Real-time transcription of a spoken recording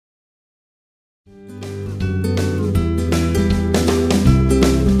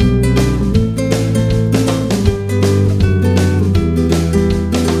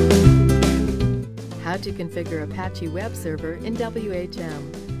configure Apache Web Server in WHM.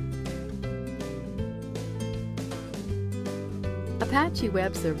 Apache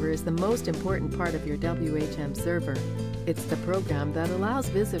Web Server is the most important part of your WHM server. It's the program that allows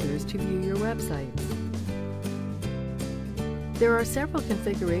visitors to view your websites. There are several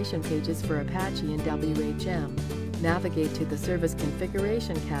configuration pages for Apache in WHM. Navigate to the Service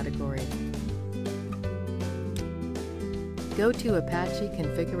Configuration category. Go to Apache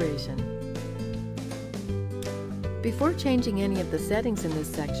Configuration. Before changing any of the settings in this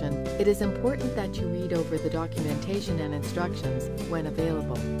section, it is important that you read over the documentation and instructions when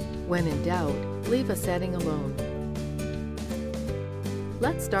available. When in doubt, leave a setting alone.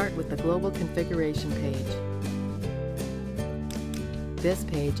 Let's start with the Global Configuration page. This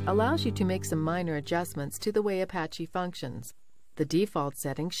page allows you to make some minor adjustments to the way Apache functions. The default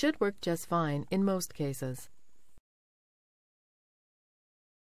settings should work just fine in most cases.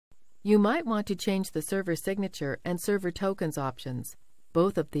 You might want to change the ServerSignature and ServerTokens options.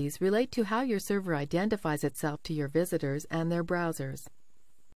 Both of these relate to how your server identifies itself to your visitors and their browsers.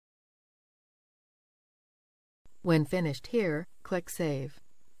 When finished here, click Save.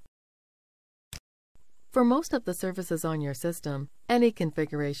 For most of the services on your system, any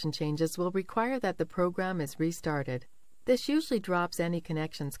configuration changes will require that the program is restarted. This usually drops any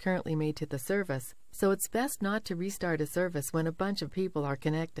connections currently made to the service, so it's best not to restart a service when a bunch of people are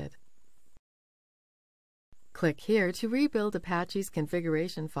connected. Click here to rebuild Apache's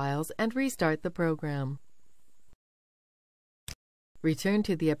configuration files and restart the program. Return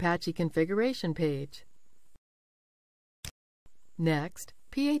to the Apache Configuration page. Next,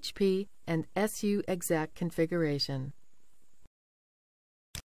 PHP and SU-exec configuration.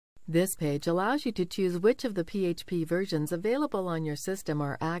 This page allows you to choose which of the PHP versions available on your system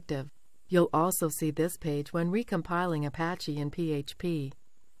are active. You'll also see this page when recompiling Apache in PHP.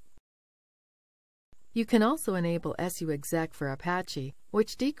 You can also enable SU-exec for Apache,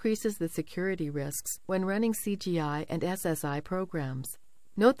 which decreases the security risks when running CGI and SSI programs.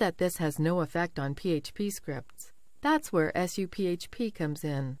 Note that this has no effect on PHP scripts. That's where SU-PHP comes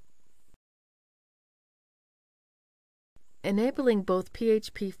in. Enabling both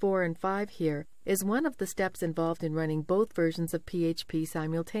PHP 4 and 5 here is one of the steps involved in running both versions of PHP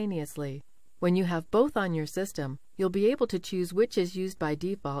simultaneously. When you have both on your system, you'll be able to choose which is used by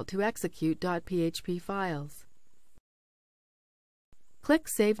default to execute .php files. Click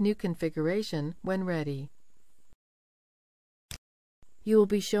Save New Configuration when ready. You will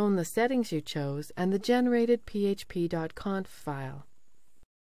be shown the settings you chose and the generated php.conf file.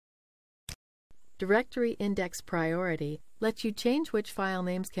 Directory Index Priority lets you change which file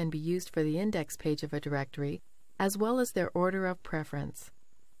names can be used for the index page of a directory, as well as their order of preference.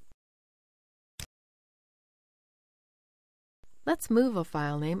 Let's move a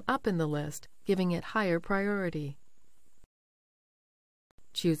file name up in the list, giving it higher priority.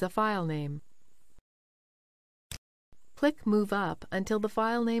 Choose a file name. Click Move Up until the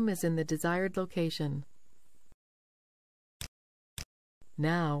file name is in the desired location.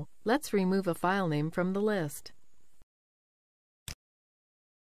 Now, let's remove a file name from the list.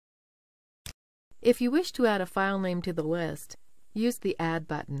 If you wish to add a file name to the list, use the Add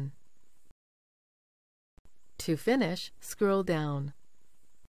button. To finish, scroll down.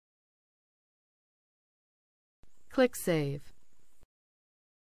 Click Save.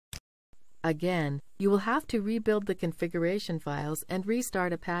 Again, you will have to rebuild the configuration files and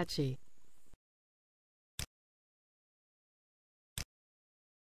restart Apache.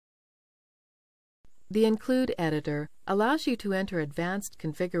 The Include editor allows you to enter advanced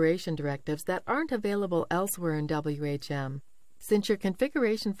configuration directives that aren't available elsewhere in WHM. Since your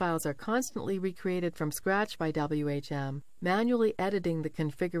configuration files are constantly recreated from scratch by WHM, manually editing the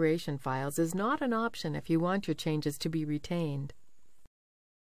configuration files is not an option if you want your changes to be retained.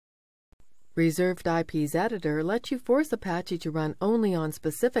 Reserved IPs Editor lets you force Apache to run only on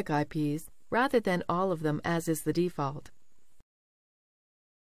specific IPs rather than all of them as is the default.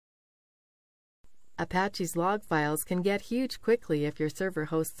 Apache's log files can get huge quickly if your server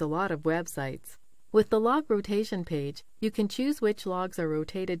hosts a lot of websites. With the log rotation page, you can choose which logs are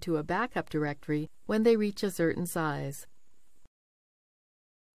rotated to a backup directory when they reach a certain size.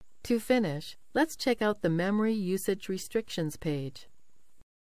 To finish, let's check out the Memory Usage Restrictions page.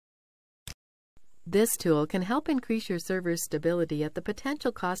 This tool can help increase your server's stability at the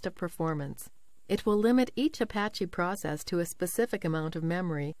potential cost of performance. It will limit each Apache process to a specific amount of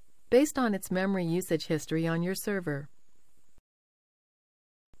memory based on its memory usage history on your server.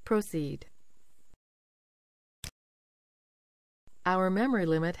 Proceed. Our memory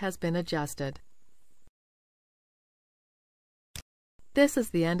limit has been adjusted. This is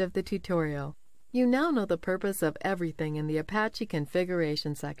the end of the tutorial. You now know the purpose of everything in the Apache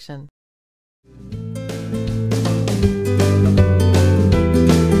Configuration section.